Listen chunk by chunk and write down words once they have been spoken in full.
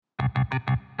Ladies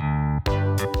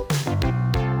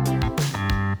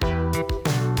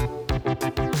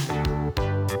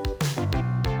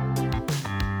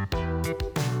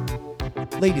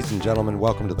and gentlemen,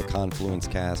 welcome to the Confluence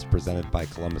Cast presented by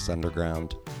Columbus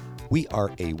Underground. We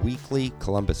are a weekly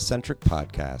Columbus-centric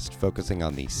podcast focusing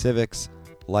on the civics,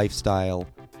 lifestyle,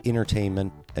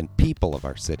 entertainment, and people of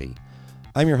our city.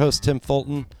 I'm your host, Tim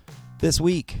Fulton. This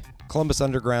week, Columbus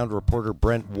Underground reporter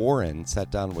Brent Warren sat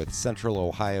down with Central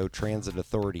Ohio Transit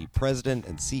Authority President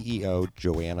and CEO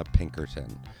Joanna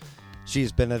Pinkerton.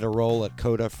 She's been in a role at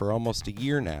COTA for almost a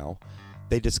year now.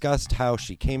 They discussed how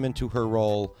she came into her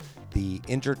role, the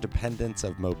interdependence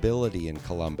of mobility in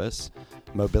Columbus,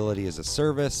 mobility as a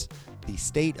service, the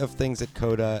state of things at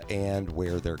COTA, and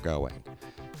where they're going.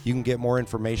 You can get more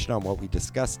information on what we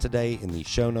discussed today in the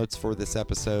show notes for this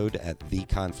episode at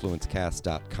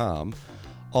theconfluencecast.com.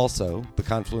 Also, the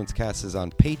Confluence Cast is on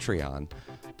Patreon.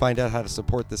 Find out how to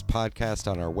support this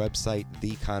podcast on our website,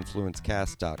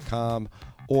 theconfluencecast.com,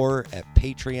 or at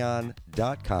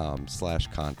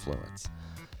patreon.com/confluence.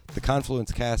 The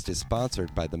Confluence Cast is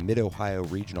sponsored by the Mid-Ohio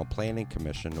Regional Planning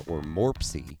Commission, or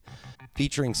MORPC,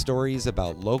 featuring stories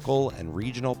about local and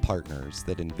regional partners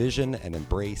that envision and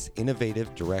embrace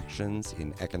innovative directions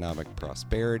in economic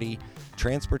prosperity,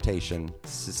 transportation,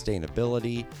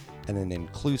 sustainability, and an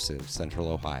inclusive Central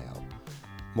Ohio.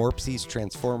 MORPC's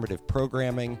transformative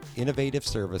programming, innovative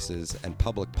services, and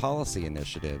public policy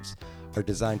initiatives are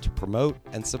designed to promote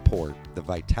and support the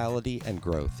vitality and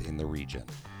growth in the region.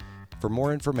 For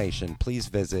more information, please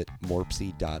visit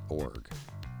morpc.org.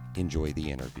 Enjoy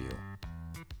the interview.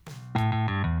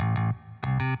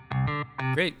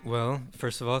 Great. Well,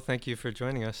 first of all, thank you for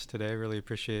joining us today. I really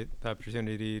appreciate the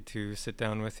opportunity to sit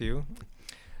down with you.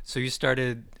 So you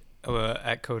started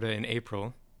at COTA in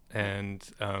April, and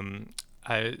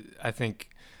I think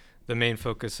the main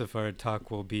focus of our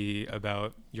talk will be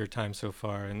about your time so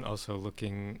far and also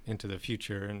looking into the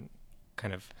future and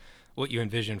kind of what you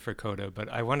envision for COTA. But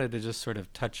I wanted to just sort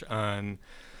of touch on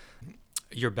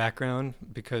your background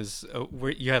because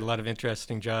you had a lot of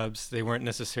interesting jobs. They weren't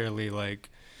necessarily like,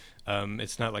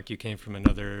 it's not like you came from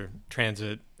another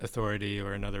transit authority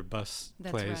or another bus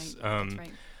place. That's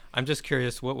right. I'm just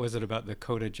curious, what was it about the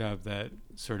COTA job that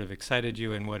sort of excited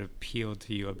you and what appealed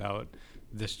to you about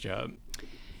this job?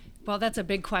 Well, that's a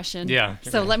big question. Yeah.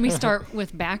 So let me start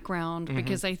with background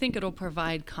because I think it'll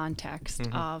provide context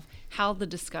of how the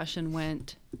discussion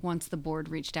went once the board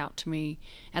reached out to me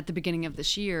at the beginning of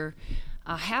this year.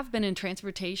 I have been in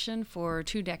transportation for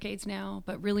 2 decades now,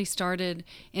 but really started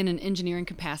in an engineering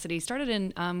capacity, started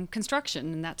in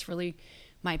construction, and that's really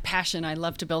my passion. I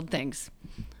love to build things,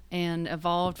 and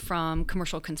evolved from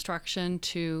commercial construction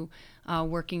to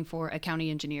working for a county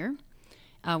engineer,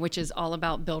 which is all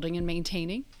about building and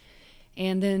maintaining.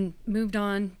 And then moved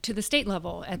on to the state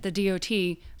level at the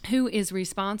DOT, who is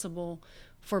responsible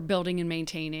for building and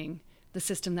maintaining the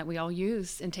system that we all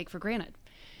use and take for granted.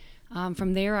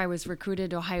 From there, I was recruited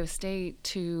to Ohio State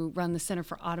to run the Center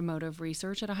for Automotive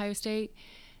Research at Ohio State.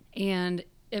 And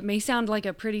it may sound like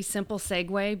a pretty simple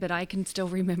segue, but I can still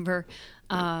remember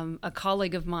a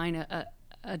colleague of mine,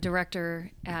 a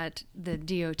director at the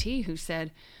DOT, who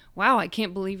said, "Wow, I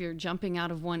can't believe you're jumping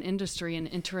out of one industry and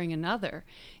entering another."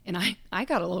 And I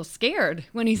got a little scared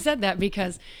when he said that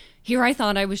because here I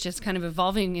thought I was just kind of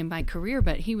evolving in my career,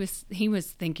 but he was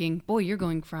thinking, boy, you're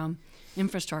going from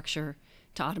infrastructure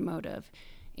to automotive.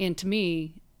 And to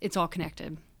me, it's all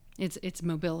connected. It's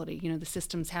mobility. You know, the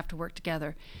systems have to work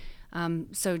together.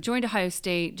 So joined Ohio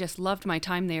State, just loved my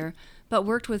time there, but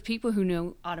worked with people who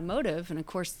know automotive and, of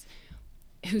course,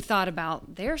 who thought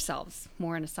about themselves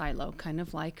more in a silo, kind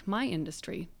of like my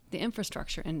industry, the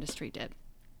infrastructure industry did.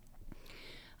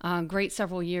 Great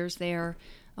several years there.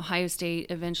 Ohio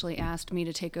State eventually asked me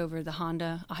to take over the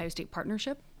Honda Ohio State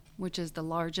Partnership, which is the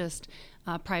largest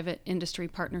private industry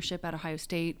partnership at Ohio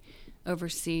State,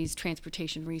 oversees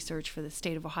transportation research for the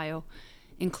state of Ohio,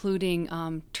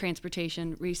 including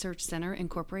Transportation Research Center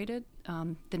Incorporated,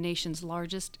 the nation's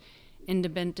largest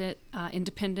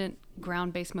independent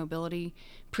ground-based mobility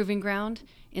proving ground.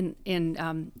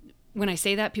 When I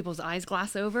say that, people's eyes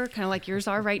glass over, kind of like yours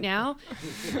are right now.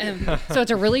 So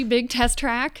it's a really big test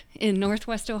track in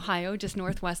Northwest Ohio, just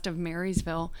northwest of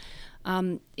Marysville,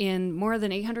 in more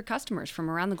than 800 customers from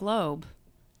around the globe.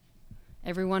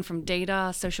 Everyone from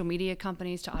data, social media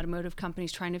companies to automotive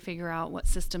companies trying to figure out what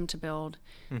system to build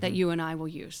that you and I will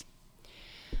use.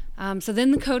 So then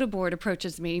the COTA board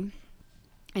approaches me,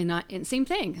 and same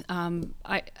thing.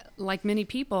 I, like many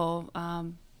people,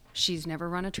 she's never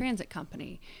run a transit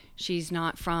company. She's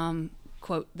not from,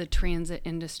 quote, the transit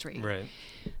industry. Right.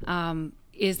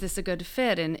 is this a good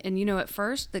fit? And you know, at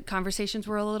first the conversations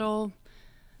were a little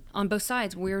on both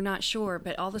sides. We're not sure,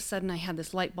 but all of a sudden I had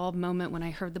this light bulb moment when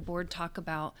I heard the board talk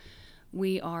about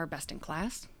we are best in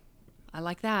class. I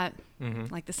like that.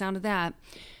 Like the sound of that.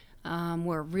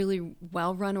 We're a really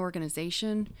well-run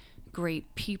organization,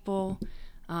 great people,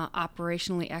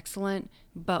 operationally excellent,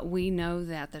 but we know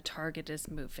that the target is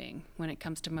moving when it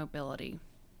comes to mobility,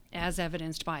 as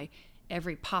evidenced by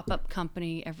every pop-up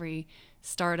company, every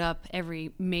startup,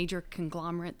 every major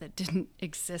conglomerate that didn't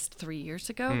exist 3 years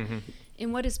ago.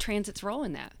 And what is transit's role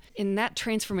in that? And that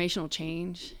transformational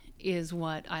change is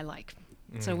what I like.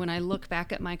 So when I look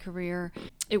back at my career,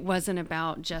 it wasn't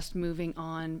about just moving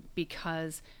on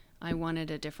because I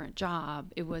wanted a different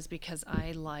job. It was because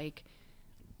I like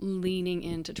leaning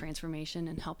into transformation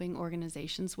and helping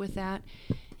organizations with that.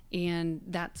 And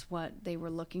that's what they were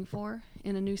looking for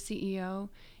in a new CEO.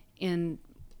 And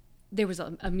there was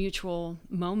a mutual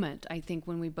moment, I think,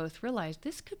 when we both realized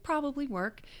this could probably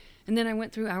work. And then I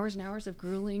went through hours and hours of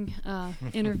grueling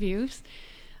interviews.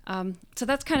 So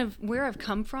that's kind of where I've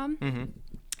come from.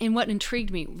 And what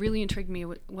really intrigued me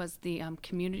was the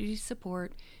community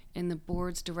support and the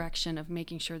board's direction of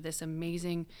making sure this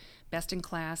amazing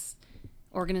best-in-class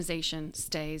organization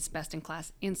stays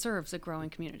best-in-class and serves a growing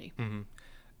community.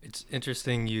 It's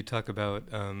interesting you talk about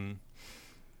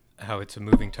how it's a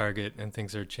moving target and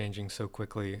things are changing so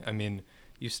quickly. I mean,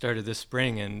 you started this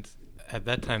spring, and at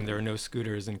that time there were no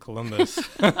scooters in Columbus.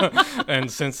 And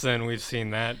since then we've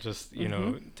seen that just, you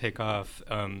know, take off.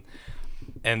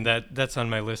 And that's on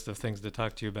my list of things to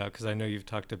talk to you about, because I know you've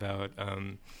talked about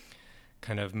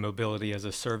kind of mobility as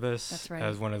a service. That's right.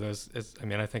 As one of those.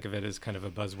 I think of it as kind of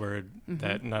a buzzword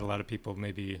that not a lot of people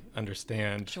maybe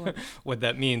understand what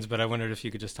that means. But I wondered if you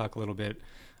could just talk a little bit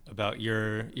about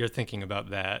your thinking about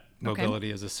that,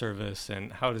 mobility as a service,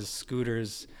 and how does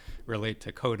scooters relate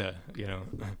to COTA, you know?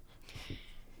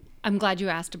 I'm glad you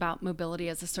asked about mobility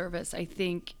as a service. I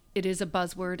think it is a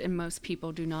buzzword, and most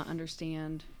people do not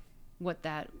understand what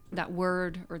that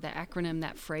word or the acronym,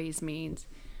 that phrase means.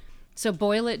 So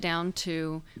boil it down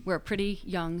to, we're a pretty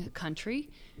young country.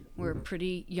 We're a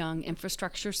pretty young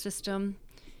infrastructure system.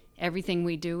 Everything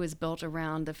we do is built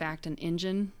around the fact an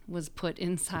engine was put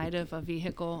inside of a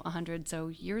vehicle 100 so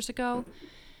years ago.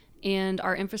 And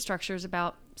our infrastructure is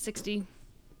about 60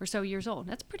 or so years old.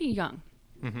 That's pretty young.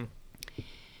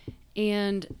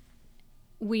 And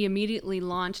we immediately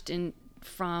launched in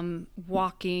from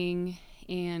walking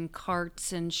and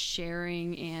carts and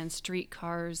sharing and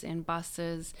streetcars and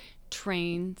buses,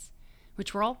 trains,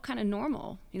 which were all kind of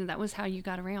normal. You know, that was how you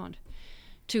got around,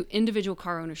 to individual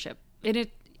car ownership. And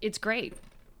it's great.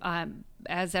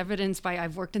 As evidenced by,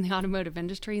 I've worked in the automotive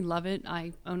industry, love it.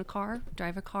 I own a car,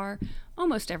 drive a car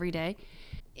almost every day.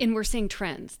 And we're seeing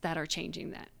trends that are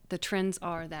changing that. The trends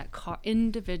are that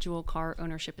individual car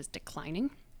ownership is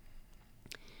declining.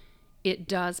 It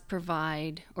does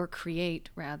provide, or create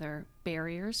rather,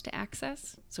 barriers to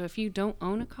access. So if you don't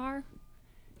own a car,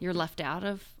 you're left out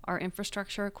of our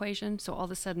infrastructure equation. So all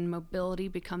of a sudden mobility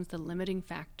becomes the limiting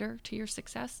factor to your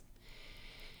success.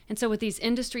 And so with these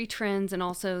industry trends and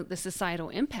also the societal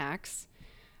impacts,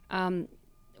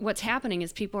 what's happening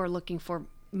is people are looking for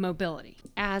mobility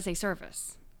as a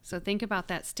service. So think about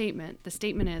that statement. The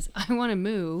statement is, I want to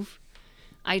move.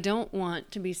 I don't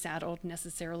want to be saddled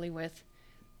necessarily with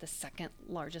the second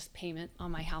largest payment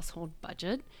on my household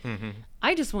budget.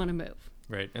 I just want to move.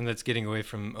 Right, and that's getting away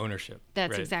from ownership.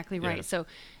 That's exactly right. Yeah. So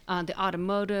the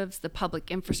automotives, the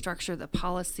public infrastructure, the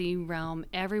policy realm,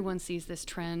 everyone sees this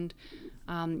trend.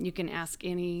 You can ask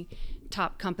any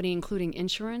top company, including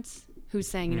insurance, who's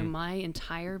saying, you know, my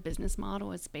entire business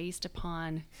model is based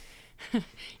upon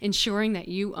ensuring that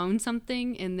you own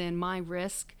something, and then my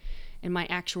risk and my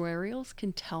actuarials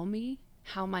can tell me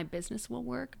how my business will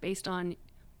work based on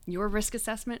your risk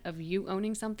assessment of you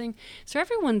owning something. So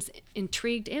everyone's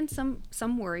intrigued and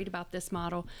some worried about this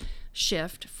model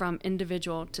shift from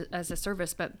individual to as a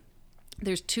service. But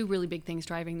there's two really big things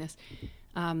driving this.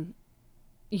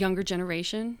 Younger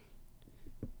generation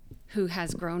who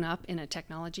has grown up in a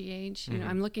technology age. You know,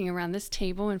 I'm looking around this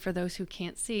table, and for those who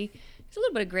can't see, there's a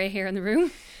little bit of gray hair in the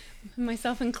room,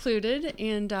 myself included.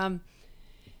 And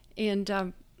you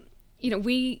know,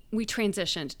 we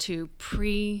transitioned to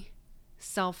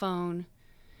pre-cell phone,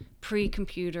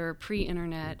 pre-computer,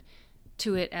 pre-internet,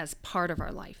 to it as part of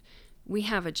our life. We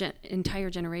have entire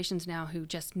generations now who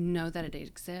just know that it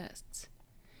exists.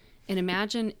 And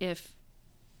imagine if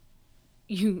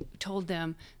you told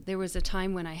them there was a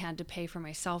time when I had to pay for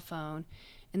my cell phone,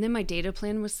 and then my data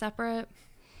plan was separate.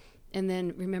 And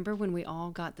then remember when we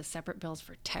all got the separate bills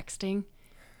for texting?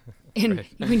 And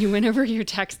when you went over your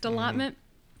text allotment,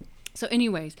 So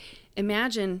anyways,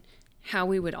 imagine how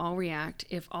we would all react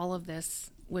if all of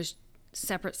this was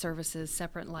separate services,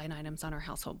 separate line items on our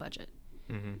household budget.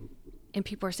 Mm-hmm. And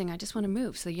people are saying, I just want to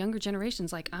move. So the younger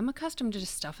generation's like, I'm accustomed to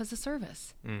just stuff as a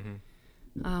service.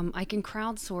 Mm-hmm. I can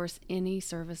crowdsource any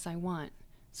service I want.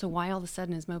 So why all of a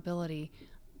sudden is mobility,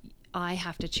 I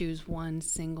have to choose one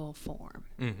single form?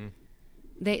 Mm-hmm.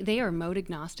 They are mode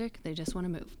agnostic. They just want to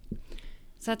move.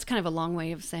 So that's kind of a long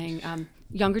way of saying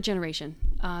younger generation.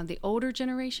 The older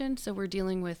generation, so we're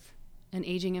dealing with an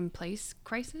aging in place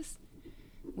crisis.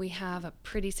 We have a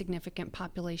pretty significant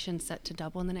population set to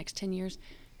double in the next 10 years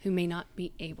who may not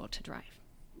be able to drive.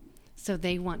 So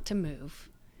they want to move,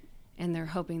 and they're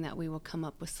hoping that we will come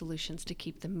up with solutions to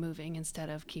keep them moving instead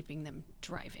of keeping them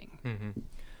driving. Mm-hmm.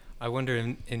 I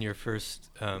wonder, in your first,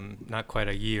 not quite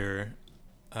a year,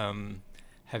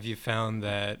 have you found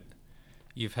that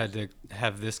you've had to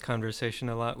have this conversation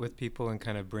a lot with people and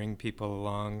kind of bring people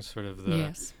along sort of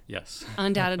the... Yes.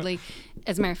 Undoubtedly.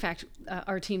 As a matter of fact,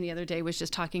 our team the other day was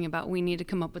just talking about we need to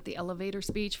come up with the elevator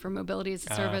speech for mobility as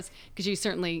a service, because you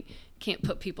certainly can't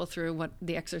put people through what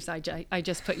the exercise I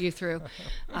just put you through.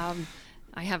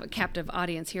 I have a captive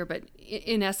audience here, but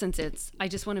in essence, it's I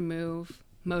just want to move,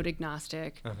 mode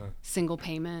agnostic, single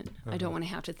payment. I don't want to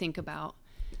have to think about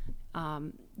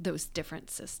those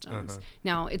different systems.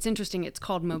 Now, it's interesting. It's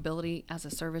called mobility as a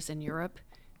service in Europe.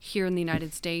 Here in the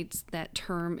United States, that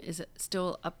term is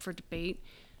still up for debate.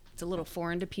 It's a little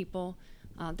foreign to people.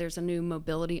 There's a new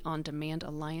Mobility on Demand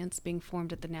Alliance being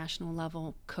formed at the national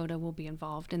level. COTA will be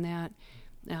involved in that.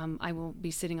 I will be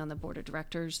sitting on the board of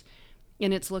directors.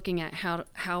 And it's looking at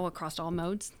how across all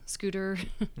modes, scooter,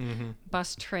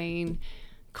 bus, train,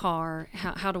 car,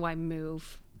 how do I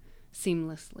move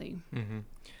seamlessly? Mm-hmm.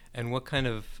 And what kind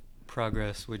of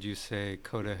progress would you say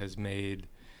COTA has made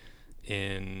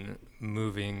in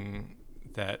moving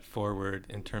that forward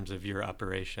in terms of your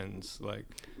operations? Like,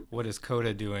 what is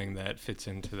COTA doing that fits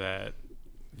into that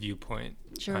viewpoint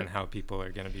on how people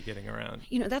are going to be getting around?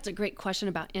 You know, that's a great question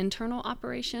about internal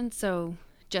operations. So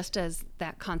just as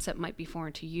that concept might be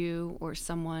foreign to you or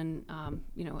someone,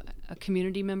 a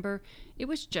community member, it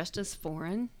was just as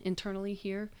foreign internally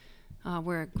here.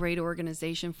 We're a great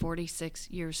organization,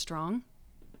 46 years strong,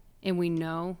 and we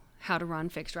know how to run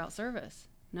fixed route service.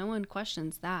 No one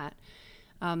questions that.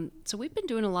 So we've been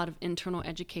doing a lot of internal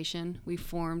education. We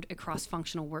formed a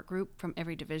cross-functional work group from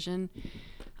every division,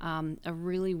 a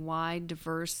really wide,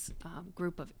 diverse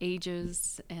group of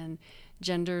ages and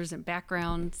genders and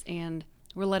backgrounds, and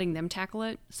we're letting them tackle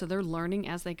it. So they're learning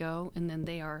as they go, and then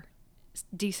they are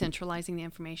decentralizing the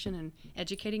information and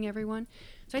educating everyone.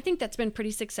 So I think that's been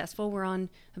pretty successful. We're on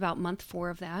about month 4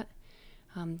 of that,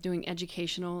 doing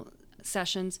educational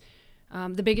sessions.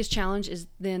 The biggest challenge is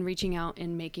then reaching out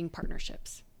and making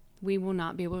partnerships. We will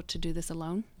not be able to do this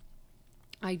alone.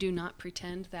 I do not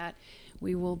pretend that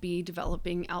we will be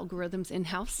developing algorithms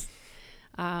in-house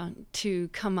to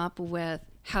come up with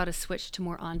how to switch to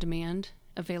more on-demand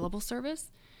available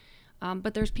service.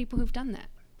 But there's people who've done that.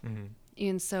 Mm-hmm.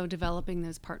 And so developing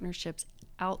those partnerships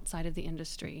outside of the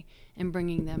industry and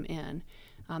bringing them in,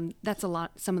 that's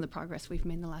some of the progress we've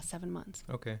made in the last 7 months.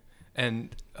 Okay.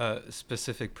 And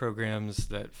specific programs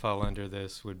that fall under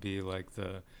this would be like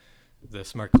the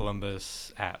Smart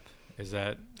Columbus app. Is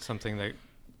that something that...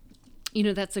 You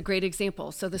know, that's a great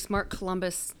example. So the Smart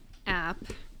Columbus app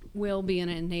will be an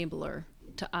enabler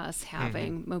to us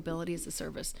having mobility as a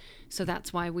service. So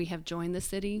that's why we have joined the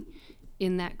city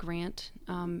in that grant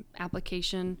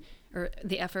application, or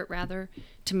the effort rather,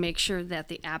 to make sure that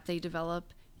the app they develop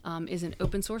is an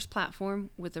open source platform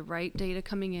with the right data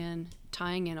coming in,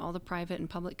 tying in all the private and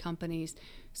public companies,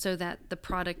 so that the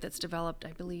product that's developed,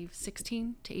 I believe,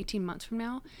 16 to 18 months from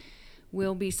now,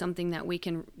 will be something that we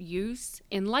can use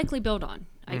and likely build on.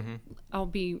 I'll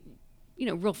be,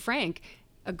 real frank,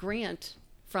 a grant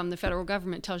from the federal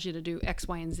government tells you to do X,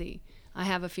 Y, and Z. I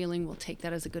have a feeling we'll take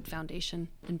that as a good foundation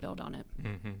and build on it.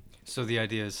 Mm-hmm. So the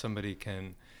idea is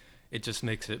it just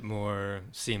makes it more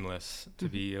seamless to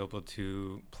be able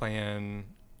to plan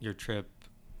your trip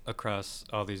across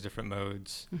all these different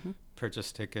modes,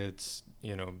 purchase tickets,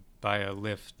 buy a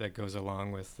lift that goes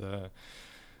along with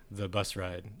the bus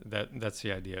ride. That's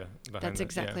the idea behind That's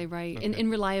exactly right. Okay. And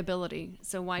reliability.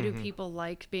 So why do people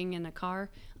like being in a car?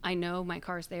 I know my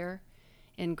car's there.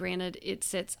 And granted, it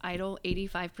sits idle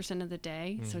 85% of the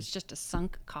day, so it's just a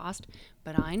sunk cost.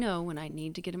 But I know when I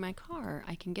need to get in my car,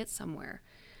 I can get somewhere.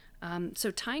 So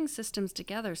tying systems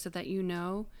together so that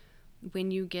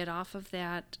when you get off of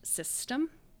that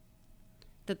system,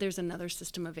 that there's another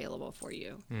system available for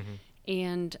you.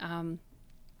 And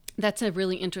that's a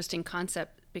really interesting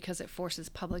concept because it forces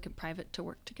public and private to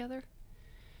work together.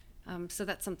 So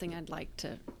that's something I'd like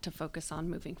to focus on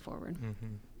moving forward.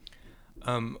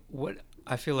 What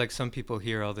I feel like some people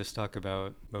hear all this talk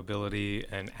about mobility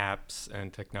and apps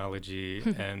and technology,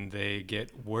 and they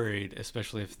get worried,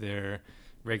 especially if they're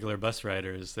regular bus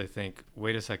riders. They think,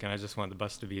 wait a second, I just want the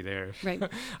bus to be there. Right.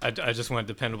 I just want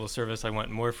dependable service. I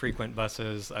want more frequent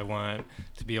buses. I want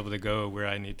to be able to go where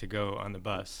I need to go on the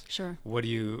bus. Sure. What do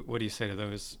you say to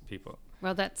those people?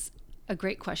 Well, that's a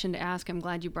great question to ask. I'm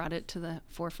glad you brought it to the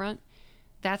forefront.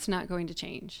 That's not going to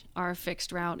change. Our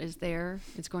fixed route is there.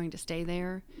 It's going to stay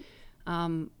there.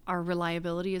 Our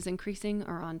reliability is increasing.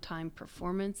 Our on-time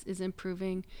performance is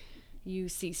improving. You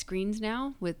see screens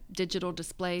now with digital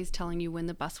displays telling you when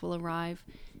the bus will arrive.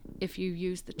 If you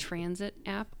use the transit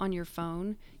app on your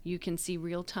phone, you can see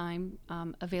real-time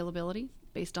availability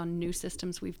based on new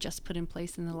systems we've just put in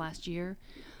place in the last year.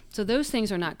 So those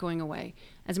things are not going away.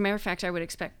 As a matter of fact, I would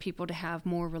expect people to have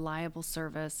more reliable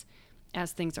service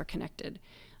as things are connected.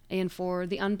 And for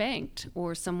the unbanked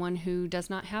or someone who does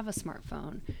not have a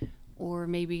smartphone, or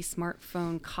maybe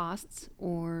smartphone costs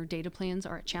or data plans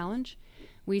are a challenge,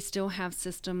 we still have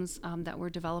systems that we're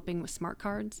developing with smart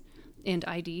cards and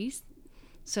IDs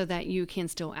so that you can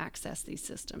still access these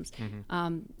systems.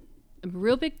 I'm a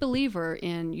real big believer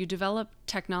in you develop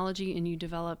technology and you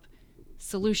develop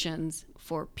solutions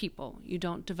for people. You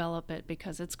don't develop it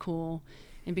because it's cool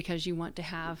and because you want to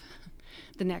have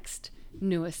the next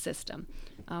newest system.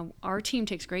 Our team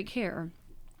takes great care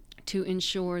to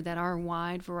ensure that our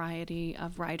wide variety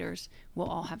of riders will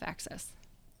all have access.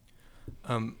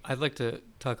 I'd like to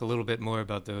talk a little bit more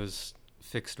about those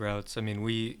fixed routes. I mean,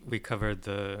 we covered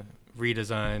the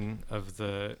redesign of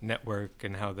the network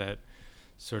and how that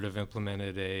sort of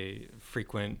implemented a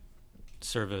frequent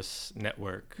service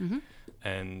network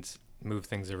and moved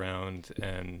things around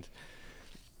and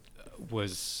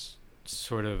was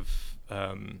sort of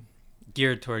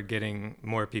geared toward getting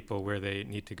more people where they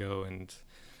need to go and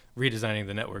redesigning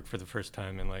the network for the first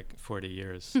time in like 40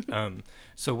 years.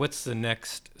 So what's the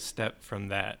next step from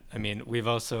that? I mean, we've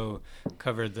also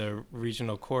covered the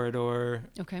regional corridor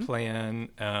plan.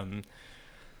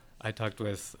 I talked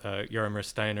with Joanna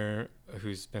Steiner,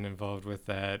 who's been involved with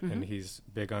that, and he's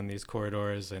big on these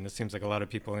corridors, and it seems like a lot of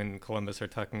people in Columbus are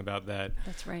talking about that.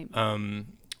 That's right.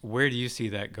 Where do you see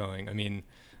that going? I mean,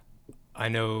 I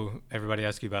know everybody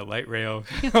asks you about light rail.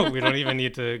 We don't even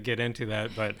need to get into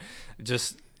that, but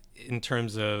just in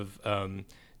terms of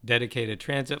dedicated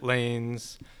transit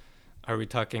lanes, are we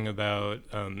talking about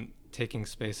taking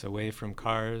space away from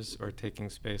cars or taking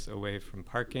space away from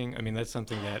parking? I mean, that's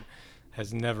something that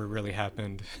has never really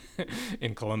happened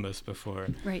in Columbus before.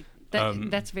 Right.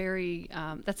 That's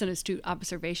an astute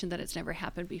observation that it's never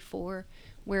happened before.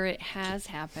 Where it has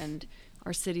happened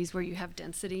are cities where you have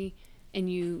density and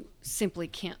you simply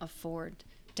can't afford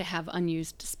to have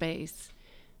unused space.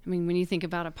 I mean, when you think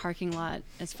about a parking lot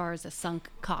as far as a sunk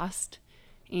cost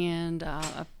and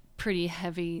a pretty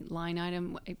heavy line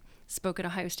item, I spoke at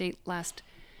Ohio State last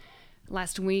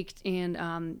week,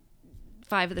 and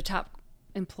 5 of the top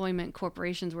employment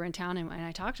corporations were in town, and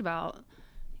I talked about,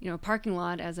 a parking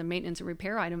lot as a maintenance and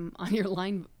repair item on your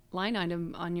line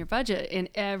item on your budget, and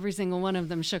every single one of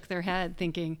them shook their head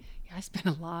thinking, yeah, I spent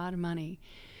a lot of money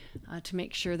to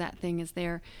make sure that thing is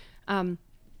there.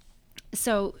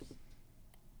 So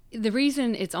the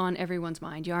reason it's on everyone's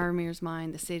mind, Yaramir's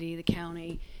mind, the city, the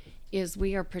county, is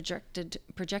we are projected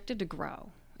to grow.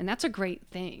 And that's a great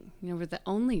thing. We're the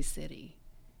only city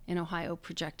in Ohio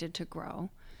projected to grow.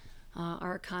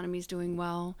 Our economy is doing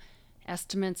well.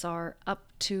 Estimates are up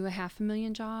to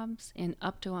 500,000 jobs and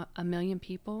up to 1 million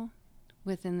people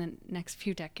within the next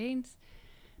few decades.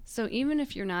 So even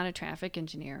if you're not a traffic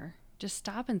engineer, just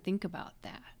stop and think about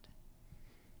that.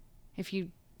 If you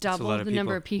double the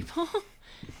number of people,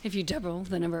 if you double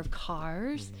the number of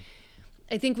cars,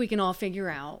 I think we can all figure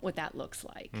out what that looks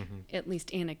like, at least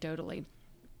anecdotally.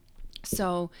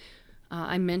 So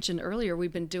I mentioned earlier,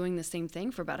 we've been doing the same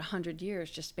thing for about 100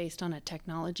 years, just based on a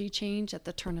technology change at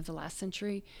the turn of the last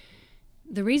century.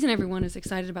 The reason everyone is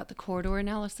excited about the corridor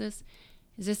analysis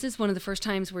is this is one of the first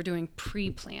times we're doing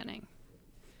pre-planning.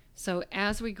 So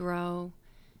as we grow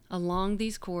along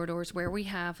these corridors where we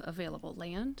have available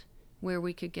land, where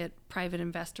we could get private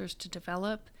investors to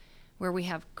develop, where we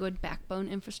have good backbone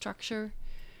infrastructure,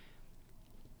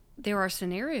 there are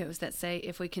scenarios that say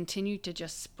if we continue to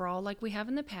just sprawl like we have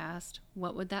in the past,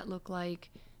 what would that look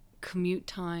like? Commute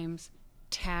times,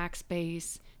 tax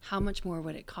base, how much more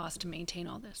would it cost to maintain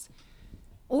all this?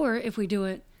 Or if we do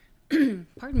it, in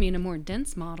a more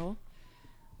dense model,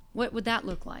 what would that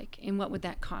look like and what would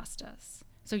that cost us?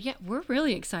 So yeah, we're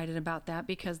really excited about that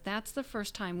because that's the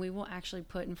first time we will actually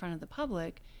put in front of the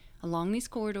public along these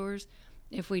corridors,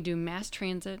 if we do mass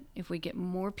transit, if we get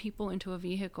more people into a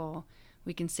vehicle,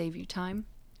 we can save you time,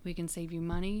 we can save you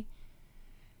money.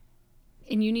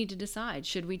 And you need to decide,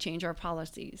 should we change our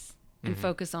policies and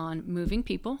focus on moving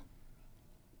people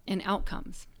and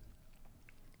outcomes?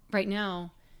 Right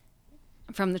now,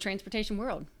 from the transportation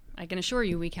world, I can assure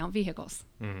you we count vehicles.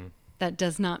 That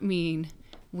does not mean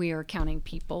we are counting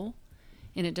people,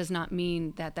 and it does not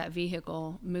mean that that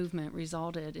vehicle movement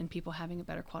resulted in people having a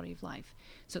better quality of life.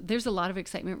 So there's a lot of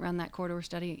excitement around that corridor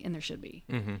study, and there should be.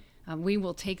 We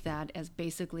will take that as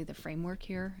basically the framework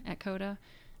here at COTA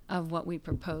of what we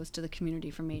propose to the community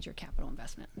for major capital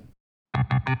investment.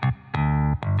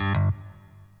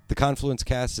 The Confluence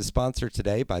Cast is sponsored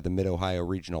today by the Mid-Ohio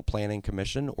Regional Planning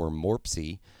Commission, or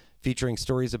MORPC, featuring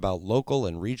stories about local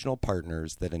and regional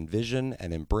partners that envision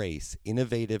and embrace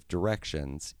innovative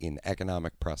directions in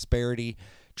economic prosperity,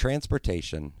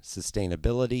 transportation,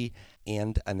 sustainability,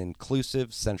 and an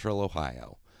inclusive Central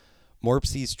Ohio.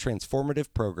 MORPC's transformative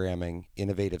programming,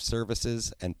 innovative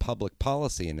services, and public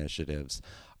policy initiatives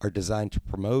are designed to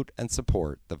promote and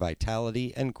support the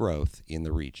vitality and growth in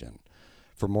the region.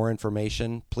 For more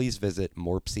information, please visit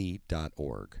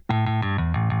morpc.org.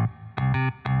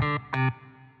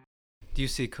 Do you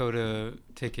see COTA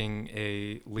taking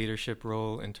a leadership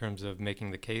role in terms of making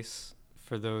the case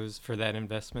for that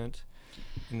investment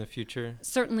in the future?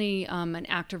 Certainly an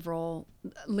active role.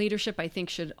 Leadership, I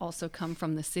think, should also come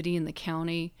from the city and the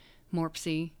county,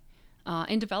 MORPC,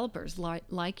 and developers like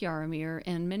Yaromir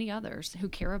and many others who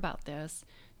care about this,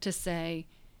 to say,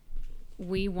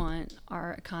 we want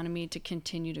our economy to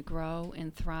continue to grow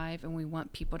and thrive, and we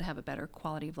want people to have a better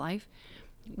quality of life.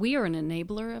 We are an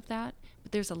enabler of that,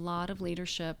 but there's a lot of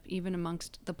leadership, even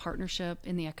amongst the partnership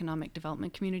in the economic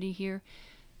development community here,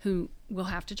 who will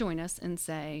have to join us and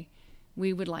say,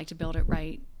 we would like to build it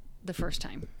right the first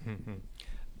time.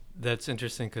 That's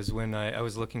interesting, because when I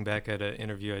was looking back at an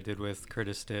interview I did with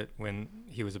Curtis Stitt when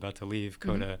he was about to leave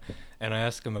COTA, and I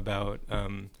asked him about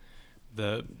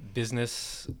the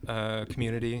business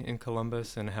community in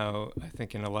Columbus, and how I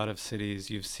think in a lot of cities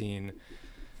you've seen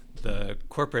the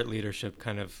corporate leadership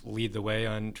kind of lead the way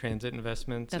on transit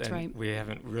investments. That's and right. We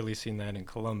haven't really seen that in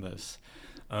Columbus.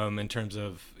 In terms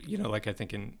of, like I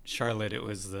think in Charlotte, it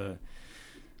was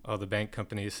all the bank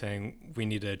companies saying we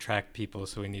need to attract people,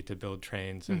 so we need to build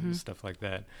trains and stuff like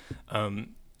that.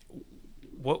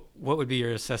 What would be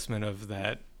your assessment of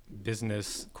that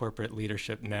business corporate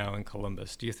leadership now in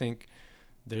Columbus? Do you think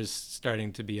there's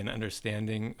starting to be an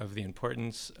understanding of the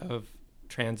importance of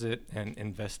transit and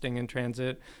investing in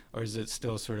transit, or is it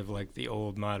still sort of like the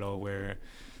old model where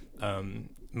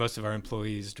most of our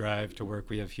employees drive to work,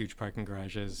 we have huge parking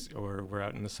garages, or we're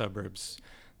out in the suburbs?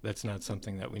 That's not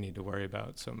something that we need to worry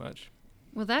about so much.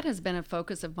 Well, that has been a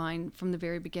focus of mine from the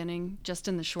very beginning. Just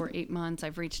in the short 8 months,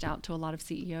 I've reached out to a lot of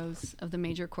CEOs of the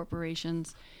major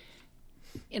corporations.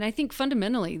 And I think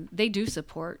fundamentally, they do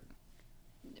support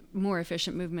more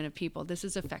efficient movement of people. This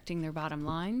is affecting their bottom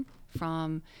line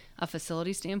from a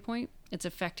facility standpoint. It's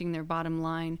affecting their bottom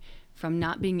line from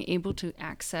not being able to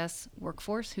access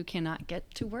workforce who cannot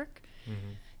get to work.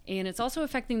 And it's also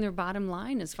affecting their bottom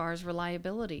line as far as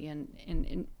reliability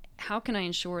and how can I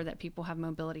ensure that people have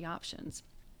mobility options?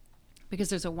 Because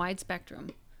there's a wide spectrum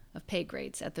of pay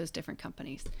grades at those different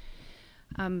companies.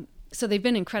 So they've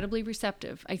been incredibly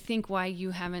receptive. I think why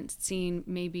you haven't seen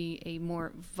maybe a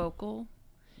more vocal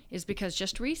is because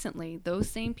just recently, those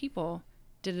same people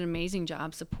did an amazing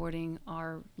job supporting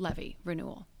our levy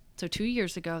renewal. So 2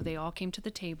 years ago, they all came to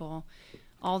the table,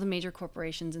 all the major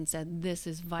corporations, and said, this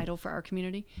is vital for our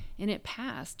community. And it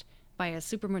passed by a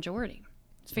supermajority.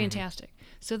 It's fantastic.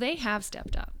 So they have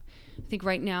stepped up. I think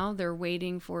right now they're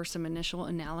waiting for some initial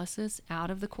analysis out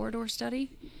of the corridor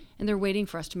study, and they're waiting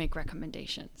for us to make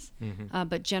recommendations.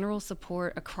 But general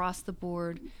support across the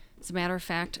board. As a matter of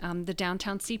fact, the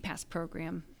downtown CPAS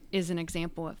program is an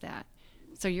example of that.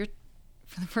 So you're,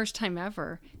 for the first time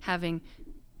ever, having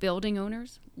building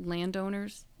owners,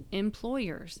 landowners,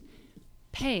 employers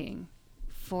paying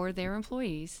for their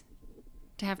employees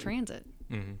to have transit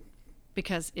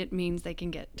because it means they can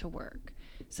get to work.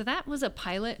 So that was a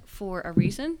pilot for a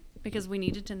reason, because we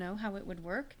needed to know how it would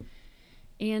work.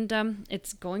 And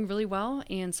it's going really well.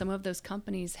 And some of those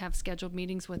companies have scheduled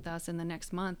meetings with us in the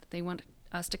next month. They want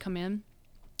us to come in.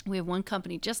 We have one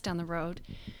company just down the road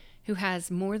who has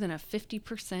more than a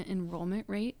 50% enrollment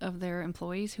rate of their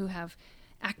employees who have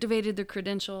activated their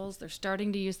credentials. They're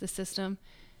starting to use the system.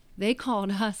 They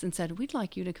called us and said, we'd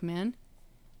like you to come in.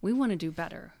 We want to do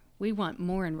better. We want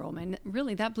more enrollment.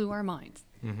 Really, that blew our minds.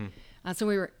 So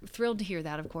we were thrilled to hear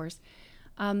that, of course.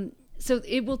 So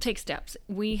it will take steps.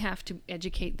 We have to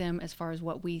educate them as far as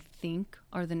what we think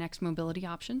are the next mobility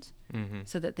options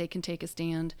so that they can take a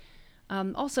stand.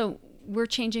 Also, we're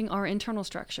changing our internal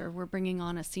structure. We're bringing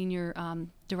on a senior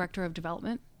director of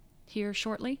development here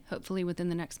shortly, hopefully within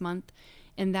the next month.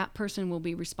 And that person will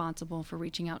be responsible for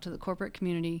reaching out to the corporate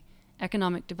community,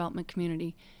 economic development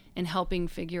community, and helping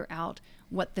figure out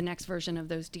what the next version of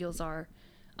those deals are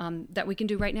that we can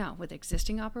do right now with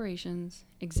existing operations,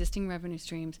 existing revenue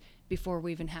streams, before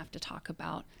we even have to talk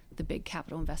about the big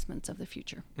capital investments of the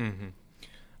future.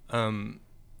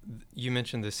 You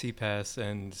mentioned the CPAS,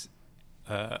 and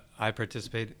I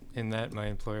participate in that, my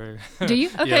employer. Do you?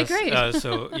 Okay, yes. great.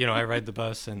 So, I ride the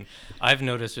bus, and I've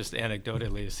noticed just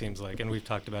anecdotally, it seems like, and we've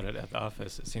talked about it at the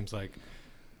office, it seems like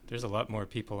there's a lot more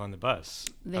people on the bus.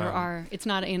 There are. It's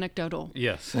not anecdotal.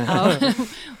 Yes.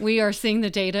 We are seeing the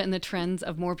data and the trends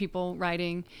of more people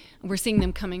riding. We're seeing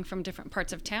them coming from different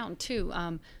parts of town, too.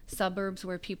 Suburbs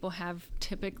where people have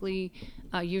typically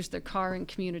used their car and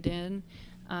commuted in.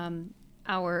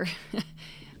 Our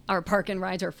park and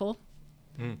rides are full.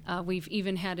 We've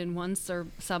even had in one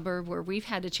suburb where we've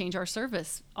had to change our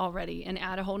service already and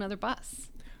add a whole nother bus.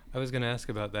 I was going to ask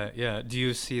about that. Yeah. Do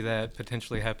you see that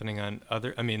potentially happening on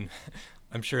other? I mean,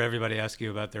 I'm sure everybody asks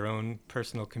you about their own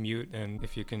personal commute and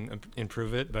if you can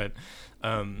improve it. But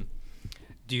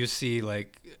do you see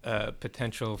like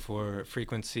potential for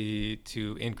frequency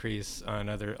to increase on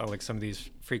other, like some of these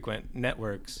frequent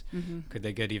networks? Could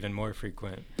they get even more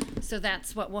frequent? So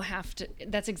that's what we'll have to.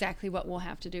 That's exactly what we'll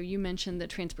have to do. You mentioned the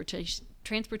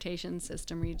transportation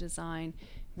system redesign,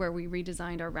 where we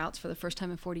redesigned our routes for the first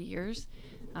time in 40 years.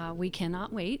 We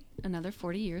cannot wait another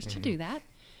 40 years to do that.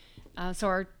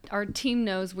 So our team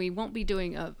knows we won't be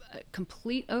doing a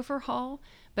complete overhaul,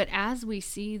 but as we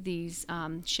see these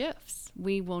shifts,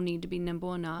 we will need to be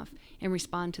nimble enough and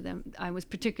respond to them. I was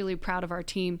particularly proud of our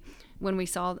team when we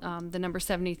saw the number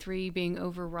 73 being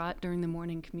overwrought during the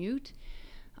morning commute.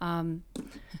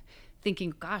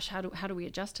 Thinking, gosh, how do we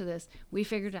adjust to this? We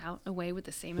figured out a way with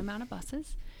the same amount of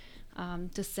buses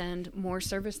to send more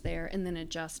service there and then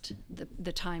adjust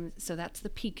the time. So that's the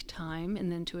peak time,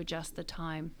 and then to adjust the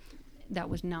time that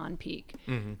was non-peak.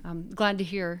 I'm glad to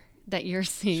hear that you're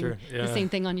seeing the same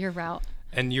thing on your route.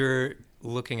 And you're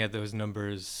looking at those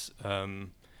numbers.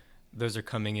 Those are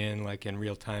coming in like in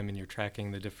real time, and you're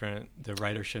tracking the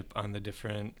ridership on the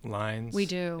different lines. We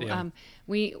do. Yeah.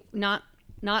 We not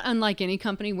unlike any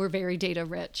company, we're very data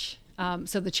rich.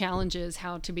 So the challenge is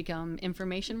how to become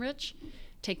information rich.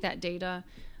 Take that data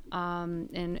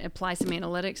and apply some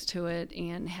analytics to it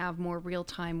and have more real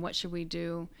time. What should we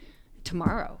do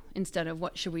tomorrow instead of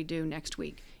what should we do next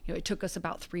week? It took us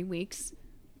about 3 weeks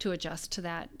to adjust to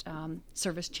that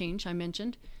service change I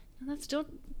mentioned. And that's still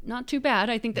not too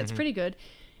bad. I think that's pretty good.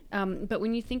 But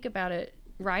when you think about it,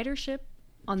 ridership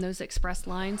on those express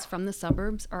lines from the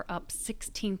suburbs are up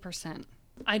 16%.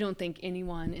 I don't think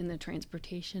anyone in the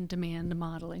transportation demand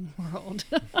modeling world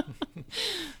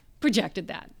projected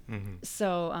that.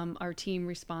 So our team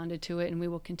responded to it, and we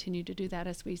will continue to do that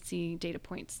as we see data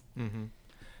points.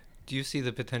 Do you see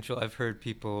the potential? I've heard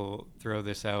people throw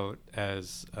this out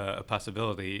as a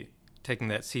possibility, taking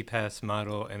that CPAS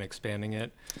model and expanding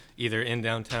it either in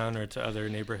downtown or to other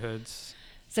neighborhoods.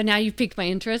 So now you've piqued my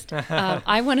interest.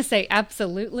 I want to say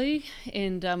absolutely.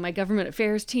 And my government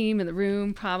affairs team in the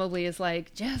room probably is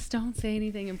like, just don't say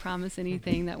anything and promise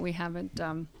anything that we haven't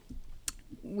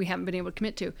been able to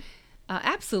commit to.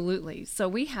 Absolutely. So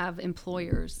we have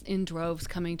employers in droves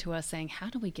coming to us saying,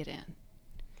 how do we get in?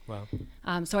 Wow.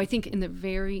 So I think in the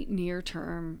very near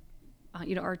term,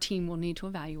 our team will need to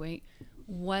evaluate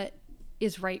what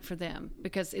is right for them,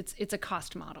 because it's a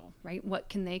cost model, right? What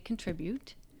can they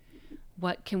contribute?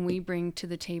 What can we bring to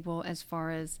the table as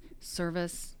far as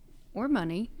service or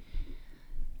money?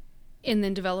 And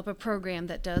then develop a program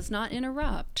that does not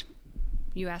interrupt.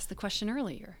 You asked the question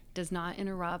earlier, does not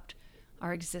interrupt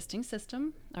our existing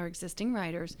system, our existing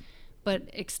riders, but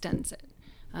extends it.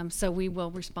 So we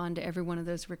will respond to every one of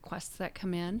those requests that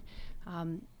come in.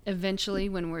 Eventually,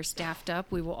 when we're staffed up,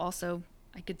 we will also,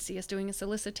 I could see us doing a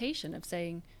solicitation of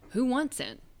saying, who wants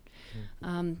it?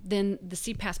 Then the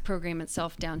CPAS program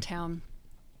itself downtown,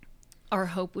 our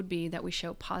hope would be that we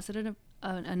show positive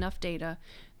enough data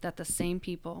that the same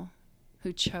people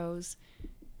who chose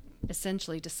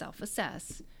essentially to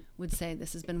self-assess would say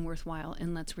this has been worthwhile,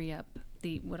 and let's re-up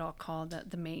what I'll call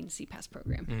the main CPAS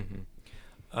program.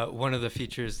 One of the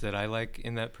features that I like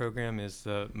in that program is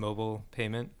the mobile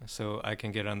payment. So I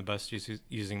can get on the bus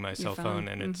using my cell phone,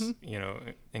 and it's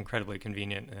incredibly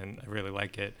convenient, and I really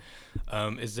like it.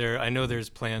 I know there's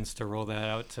plans to roll that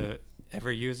out to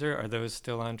every user? Are those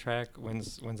still on track?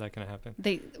 When's that going to happen?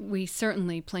 We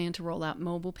certainly plan to roll out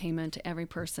mobile payment to every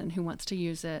person who wants to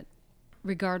use it,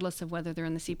 regardless of whether they're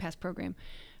in the CPAS program.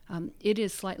 It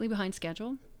is slightly behind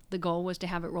schedule. The goal was to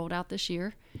have it rolled out this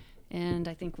year, and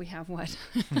I think we have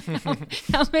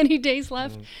how many days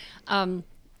left? And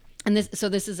this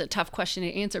is a tough question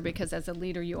to answer, because as a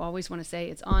leader, you always want to say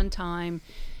it's on time.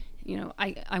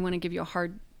 I want to give you a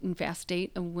hard and fast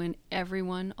date of when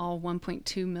everyone, all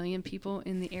 1.2 million people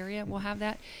in the area, will have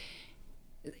that.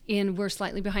 And we're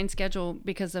slightly behind schedule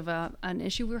because of an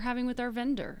issue we're having with our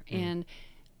vendor. And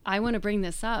I want to bring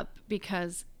this up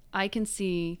because I can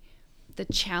see the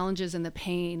challenges and the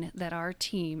pain that our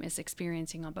team is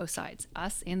experiencing on both sides,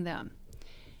 us and them.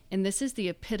 And this is the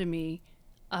epitome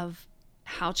of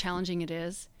how challenging it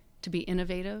is to be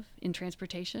innovative in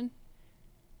transportation.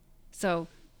 So,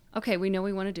 okay, we know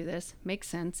we want to do this. Makes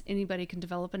sense. Anybody can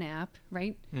develop an app,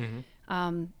 right?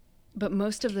 But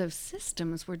most of those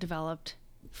systems were developed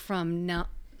from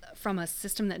a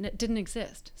system that didn't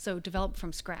exist. So developed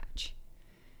from scratch.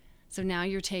 So now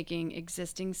you're taking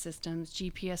existing systems,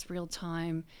 GPS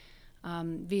real-time,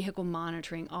 vehicle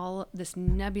monitoring, all this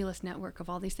nebulous network of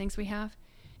all these things we have,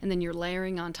 and then you're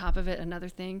layering on top of it another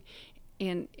thing.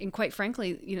 And quite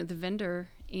frankly, the vendor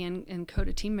and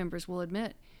COTA team members will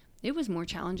admit it was more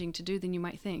challenging to do than you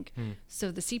might think.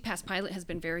 So the CPAS pilot has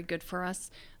been very good for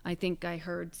us. I think I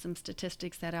heard some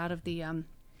statistics that out of the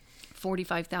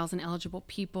 45,000 eligible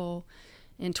people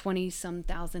and 20-some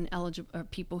thousand eligible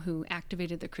people who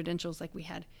activated their credentials, like we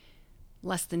had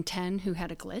less than 10 who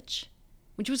had a glitch,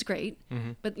 which was great.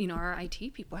 But our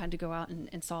IT people had to go out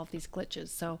and solve these glitches.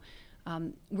 So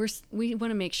we want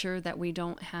to make sure that we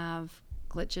don't have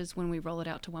glitches when we roll it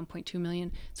out to 1.2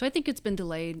 million. So I think it's been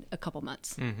delayed a couple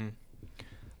months.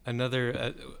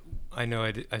 Another, I know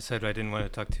I said I didn't want to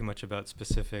talk too much about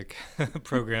specific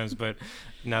programs, but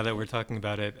now that we're talking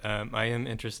about it, I am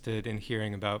interested in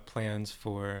hearing about plans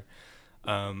for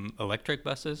electric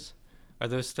buses. Are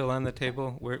those still on the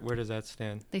table? Where does that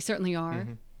stand? They certainly are.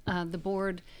 The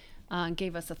board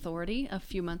gave us authority a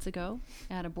few months ago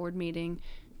at a board meeting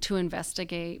to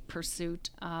investigate pursuit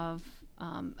of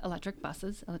electric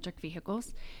buses, electric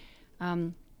vehicles.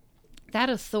 That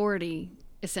authority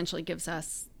essentially gives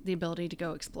us the ability to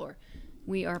go explore.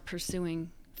 We are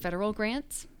pursuing federal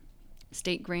grants,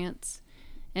 state grants,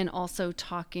 and also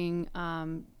talking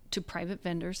to private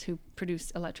vendors who produce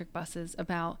electric buses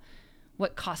about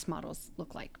what cost models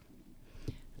look like.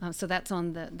 So that's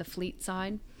on the fleet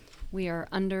side. We are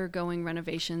undergoing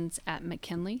renovations at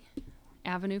McKinley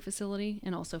Avenue facility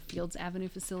and also Fields Avenue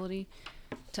facility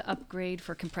to upgrade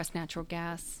for compressed natural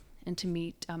gas and to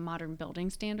meet modern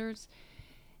building standards.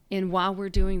 And while we're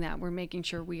doing that, we're making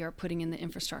sure we are putting in the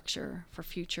infrastructure for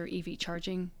future EV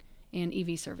charging and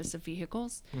EV service of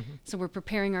vehicles. So we're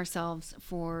preparing ourselves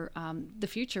for the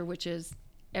future, which is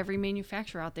every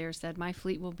manufacturer out there said, my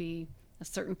fleet will be a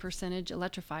certain percentage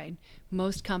electrified.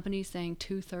 Most companies saying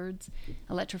 2/3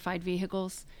 electrified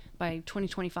vehicles by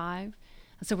 2025.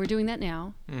 So we're doing that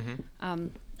now.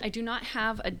 I do not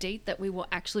have a date that we will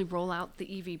actually roll out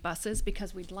the EV buses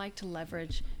because we'd like to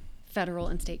leverage federal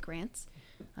and state grants.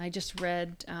 I just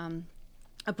read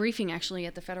a briefing actually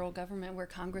at the federal government where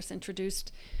Congress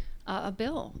introduced a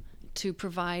bill to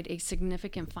provide a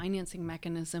significant financing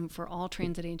mechanism for all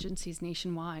transit agencies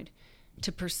nationwide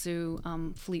to pursue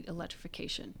fleet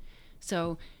electrification.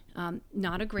 So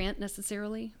not a grant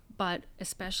necessarily, but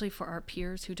especially for our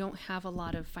peers who don't have a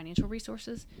lot of financial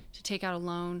resources to take out a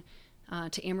loan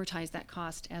to amortize that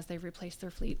cost as they replace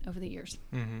their fleet over the years.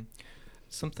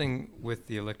 Something with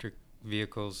the electric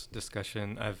vehicles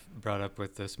discussion I've brought up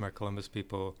with the Smart Columbus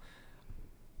people,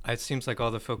 it seems like all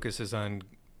the focus is on,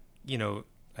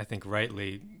 I think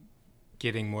rightly,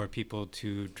 getting more people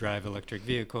to drive electric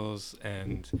vehicles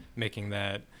and making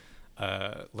that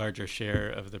a larger share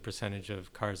of the percentage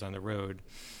of cars on the road.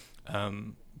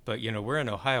 But, we're in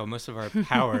Ohio. Most of our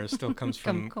power still comes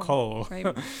from coal.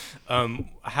 Right.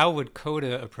 How would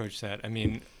COTA approach that? I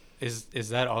mean, is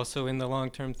that also in the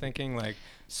long-term thinking, like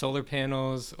solar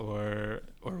panels or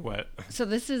what? So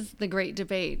this is the great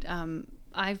debate.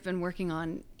 I've been working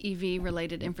on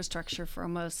EV-related infrastructure for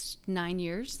almost 9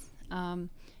 years. In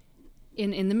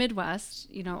the Midwest,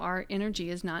 our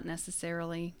energy is not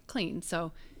necessarily clean.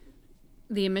 So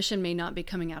the emission may not be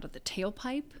coming out of the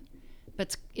tailpipe,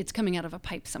 but it's coming out of a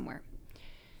pipe somewhere.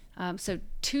 So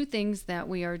two things that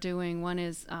we are doing. One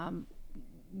is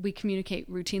we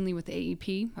communicate routinely with the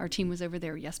AEP. Our team was over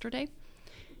there yesterday.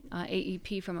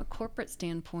 AEP, from a corporate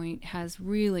standpoint, has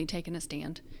really taken a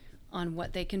stand on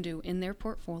what they can do in their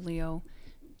portfolio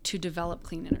to develop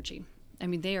clean energy. I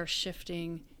mean, they are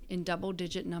shifting in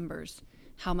double-digit numbers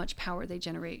how much power they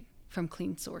generate from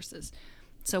clean sources.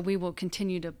 So we will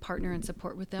continue to partner and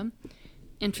support with them.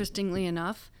 Interestingly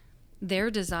enough,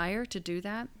 their desire to do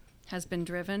that has been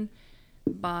driven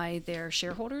by their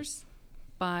shareholders,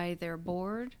 by their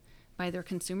board, by their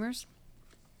consumers.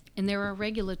 And there are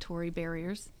regulatory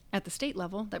barriers at the state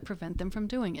level that prevent them from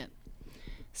doing it.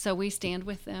 So we stand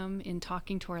with them in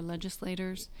talking to our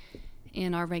legislators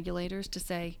and our regulators to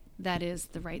say that is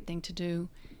the right thing to do.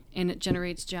 And it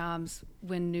generates jobs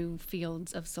when new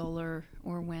fields of solar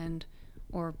or wind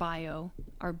or bio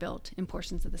are built in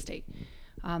portions of the state.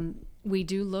 We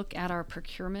do look at our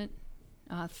procurement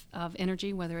of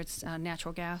energy, whether it's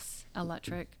natural gas,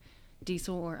 electric,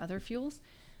 diesel, or other fuels,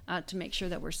 to make sure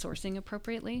that we're sourcing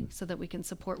appropriately so that we can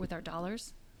support with our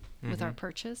dollars, with our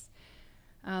purchase.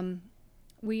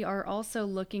 We are also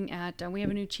looking at, we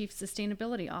have a new chief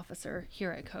sustainability officer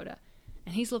here at COTA,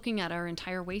 and he's looking at our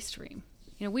entire waste stream.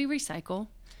 You know, we recycle,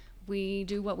 we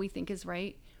do what we think is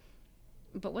right,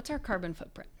 but what's our carbon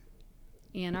footprint?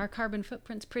 And our carbon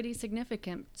footprint's pretty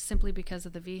significant simply because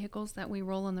of the vehicles that we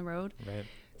roll on the road. Right.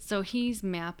 So he's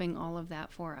mapping all of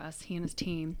that for us, he and his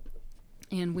team,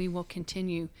 and we will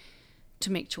continue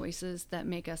to make choices that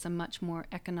make us a much more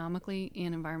economically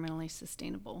and environmentally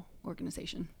sustainable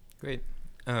organization. Great.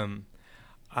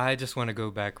 I just want to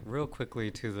go back real quickly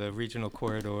to the regional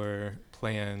corridor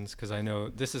plans, because I know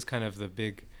this is kind of the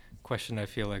big question, I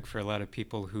feel like, for a lot of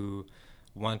people who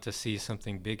want to see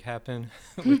something big happen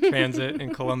with transit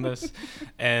in Columbus.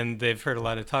 And they've heard a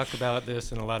lot of talk about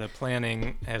this, and a lot of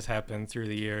planning has happened through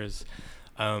the years.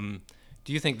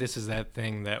 Do you think this is that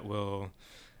thing that will...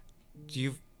 Do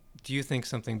you think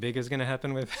something big is going to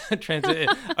happen with transit?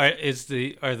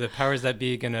 Are the powers that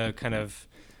be going to kind of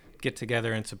get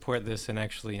together and support this and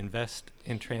actually invest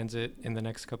in transit in the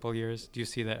next couple of years? Do you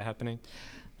see that happening?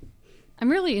 I'm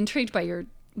really intrigued by your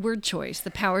word choice, the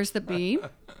powers that be.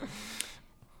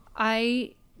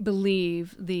 I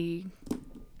believe the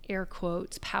air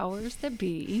quotes powers that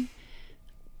be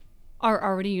are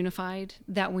already unified,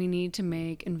 that we need to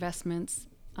make investments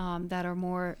that are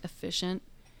more efficient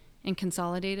and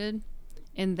consolidated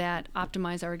and that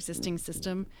optimize our existing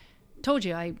system. Told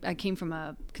you, I came from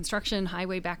a construction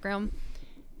highway background.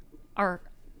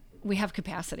 We have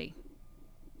capacity.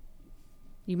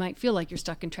 You might feel like you're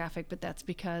stuck in traffic, but that's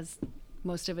because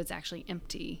most of it's actually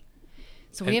empty.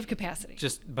 So we have capacity.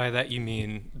 Just by that, you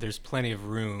mean there's plenty of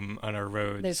room on our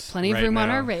roads. There's plenty of room on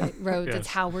our roads. Yes. It's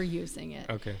how we're using it.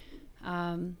 Okay.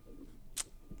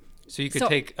 So you could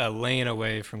take a lane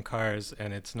away from cars,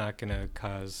 and it's not going to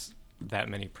cause that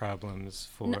many problems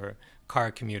for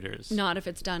car commuters. Not if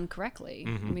it's done correctly.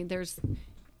 I mean, there's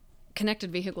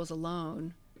connected vehicles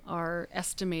alone are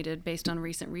estimated based on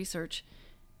recent research.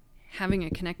 Having a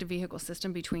connected vehicle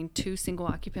system between two single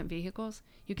occupant vehicles,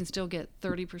 you can still get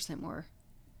 30% more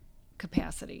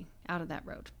capacity out of that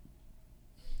road.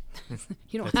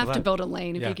 You don't have to build a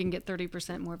lane if you can get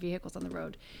 30% more vehicles on the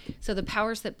road. So the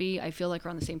powers that be, I feel like, are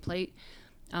on the same plate.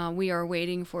 We are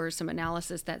waiting for some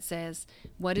analysis that says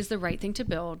what is the right thing to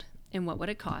build and what would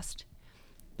it cost.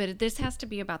 But this has to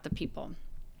be about the people.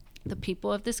 The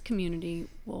people of this community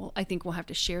I think will have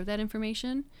to share that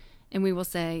information, and we will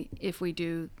say, if we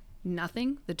do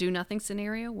nothing, the do nothing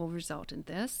scenario will result in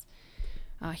this.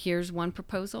 Here's one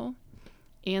proposal,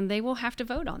 and they will have to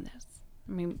vote on this.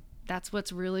 I mean, that's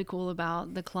what's really cool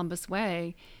about the Columbus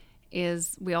Way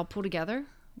is we all pull together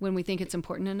when we think it's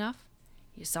important enough.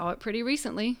 You saw it pretty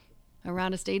recently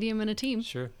around a stadium and a team.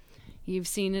 Sure. You've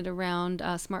seen it around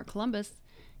Smart Columbus.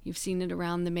 You've seen it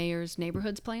around the mayor's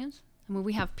neighborhoods plans. I mean,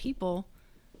 we have people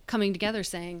coming together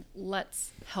saying,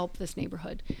 let's help this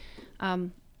neighborhood.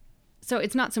 So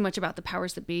it's not so much about the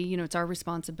powers that be. You know, it's our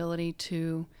responsibility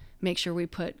to make sure we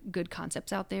put good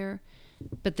concepts out there.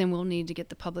 But then we'll need to get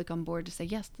the public on board to say,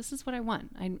 yes, this is what I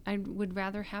want. I would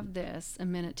rather have this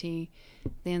amenity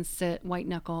than sit white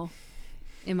knuckle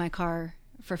in my car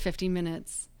for 50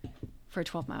 minutes for a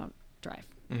 12-mile drive.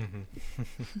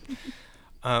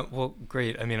 Well,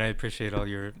 great. I mean, I appreciate all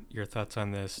your thoughts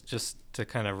on this. Just to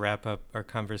kind of wrap up our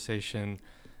conversation,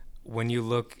 when you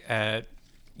look at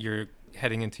your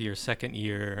heading into your second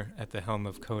year at the helm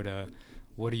of COTA,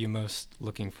 what are you most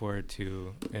looking forward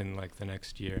to in like the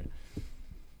next year?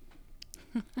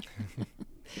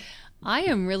 I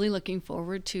am really looking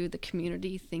forward to the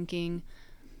community thinking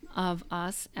of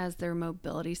us as their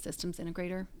mobility systems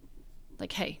integrator.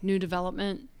 Like, hey, new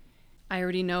development. I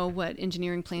already know what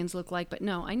engineering plans look like, but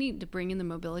no, I need to bring in the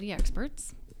mobility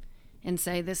experts and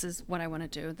say, this is what I want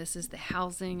to do. This is the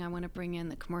housing I want to bring in,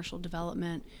 the commercial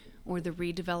development or the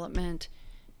redevelopment.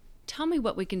 Tell me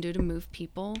what we can do to move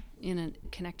people in a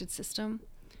connected system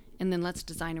and then let's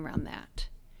design around that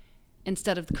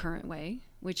instead of the current way,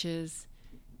 which is,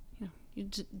 you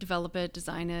develop it,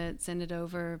 design it, send it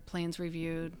over, plans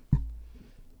reviewed.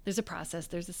 There's a process,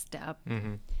 there's a step.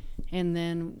 And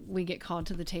then we get called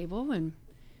to the table and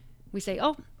we say,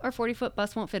 oh, our 40-foot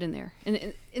bus won't fit in there.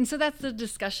 And so that's the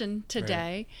discussion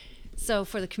today. Right. So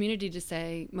for the community to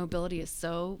say mobility is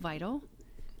so vital,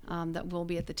 that we'll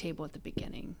be at the table at the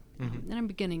beginning. And I'm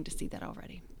beginning to see that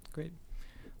already. Great.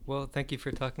 Well, thank you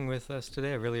for talking with us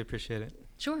today. I really appreciate it.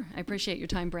 Sure. I appreciate your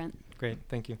time, Brent. Great.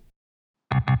 Thank you.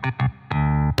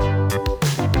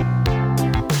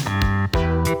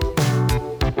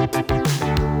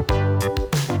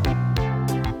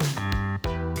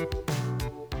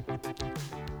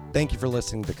 Thank you for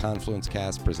listening to Confluence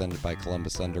Cast presented by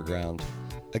Columbus Underground.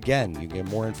 Again, you can get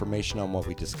more information on what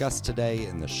we discussed today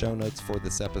in the show notes for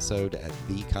this episode at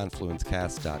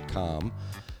theconfluencecast.com.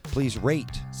 Please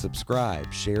rate,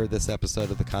 subscribe, share this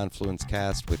episode of the Confluence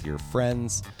Cast with your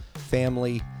friends,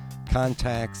 family,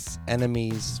 contacts,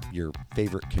 enemies, your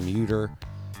favorite commuter.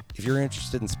 If you're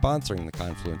interested in sponsoring the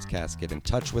Confluence Cast, get in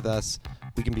touch with us.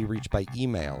 We can be reached by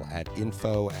email at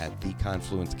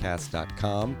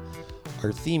info@theconfluencecast.com.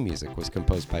 Our theme music was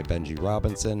composed by Benji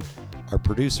Robinson. Our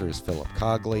producer is Philip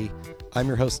Cogley. I'm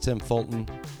your host, Tim Fulton.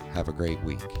 Have a great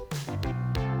week.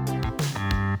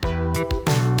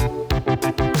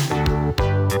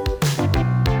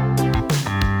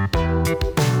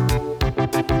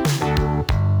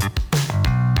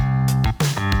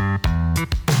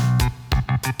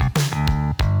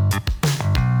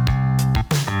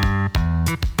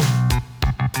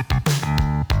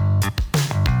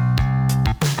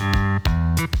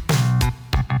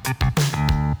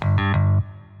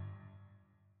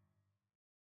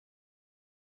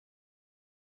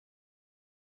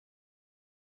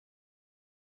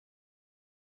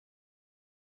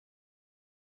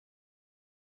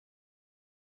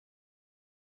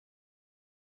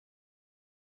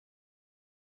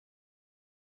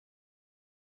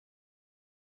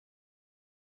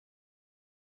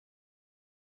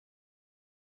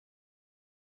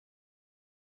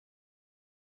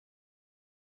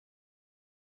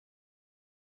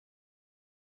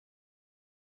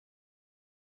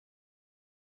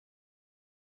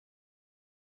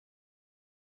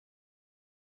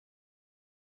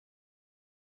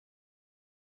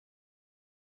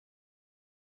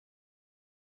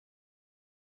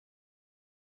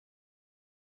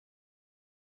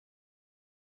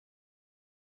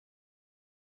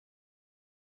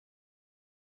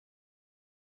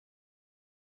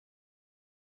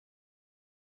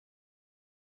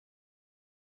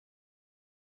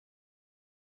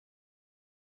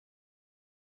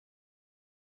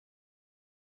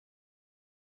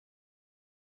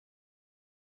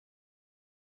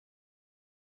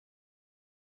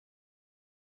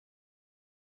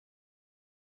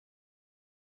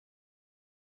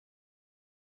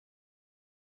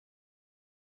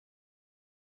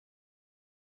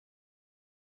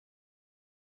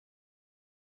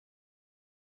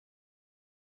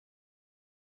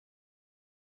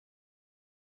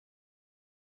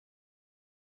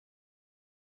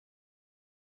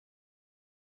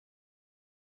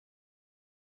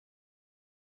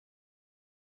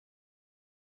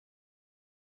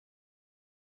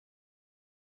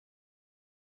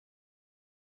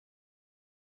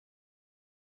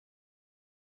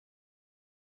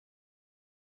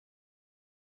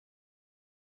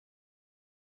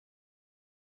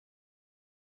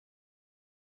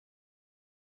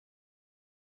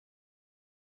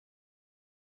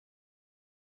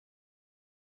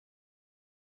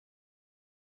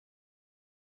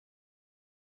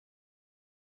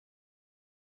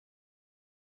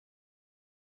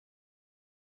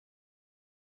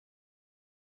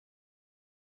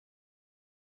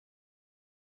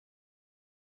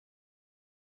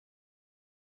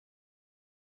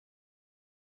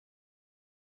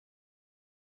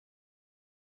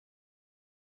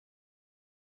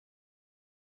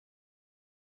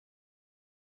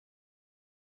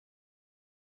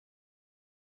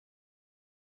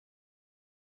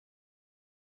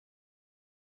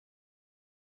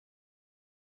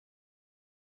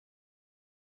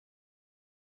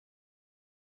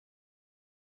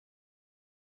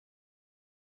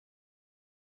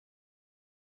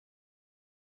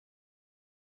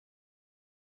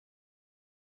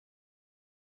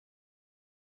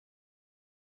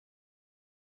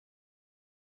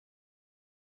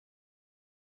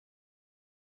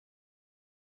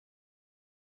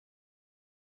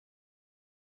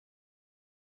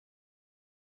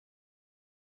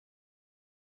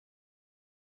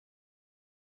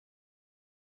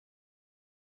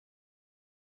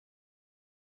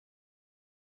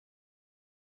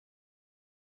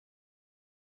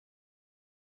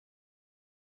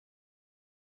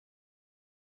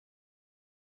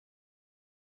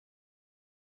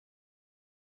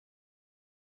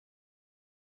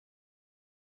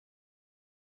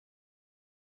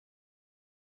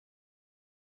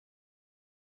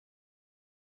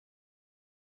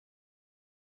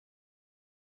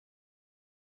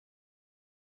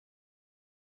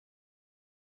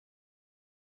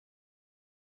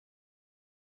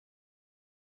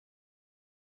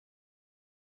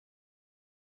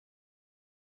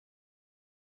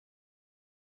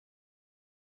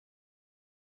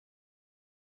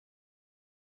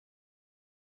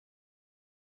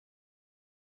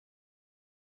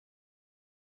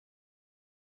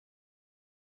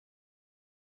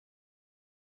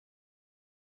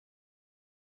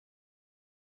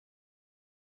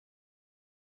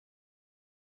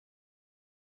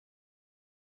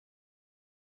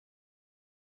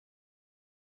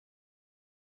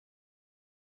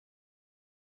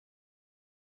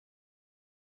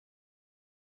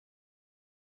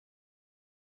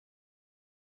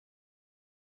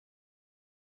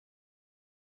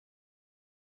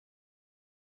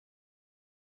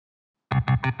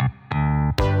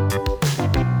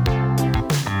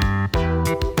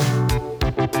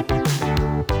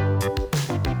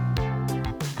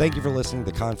 Thank you for listening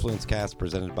to the Confluence Cast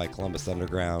presented by Columbus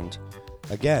Underground.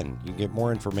 Again, you can get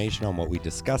more information on what we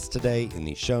discussed today in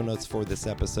the show notes for this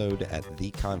episode at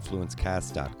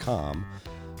theconfluencecast.com.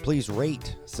 Please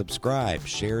rate, subscribe,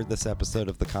 share this episode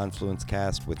of the Confluence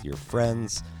Cast with your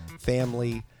friends,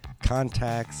 family,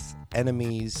 contacts,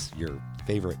 enemies, your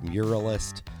favorite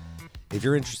muralist. If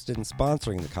you're interested in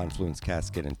sponsoring the Confluence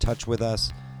Cast, get in touch with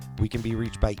us. We can be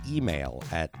reached by email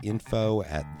at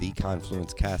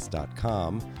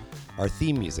info@theconfluencecast.com. Our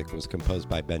theme music was composed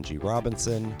by Benji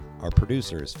Robinson. Our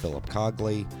producer is Philip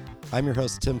Cogley. I'm your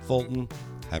host, Tim Fulton.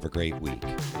 Have a great week.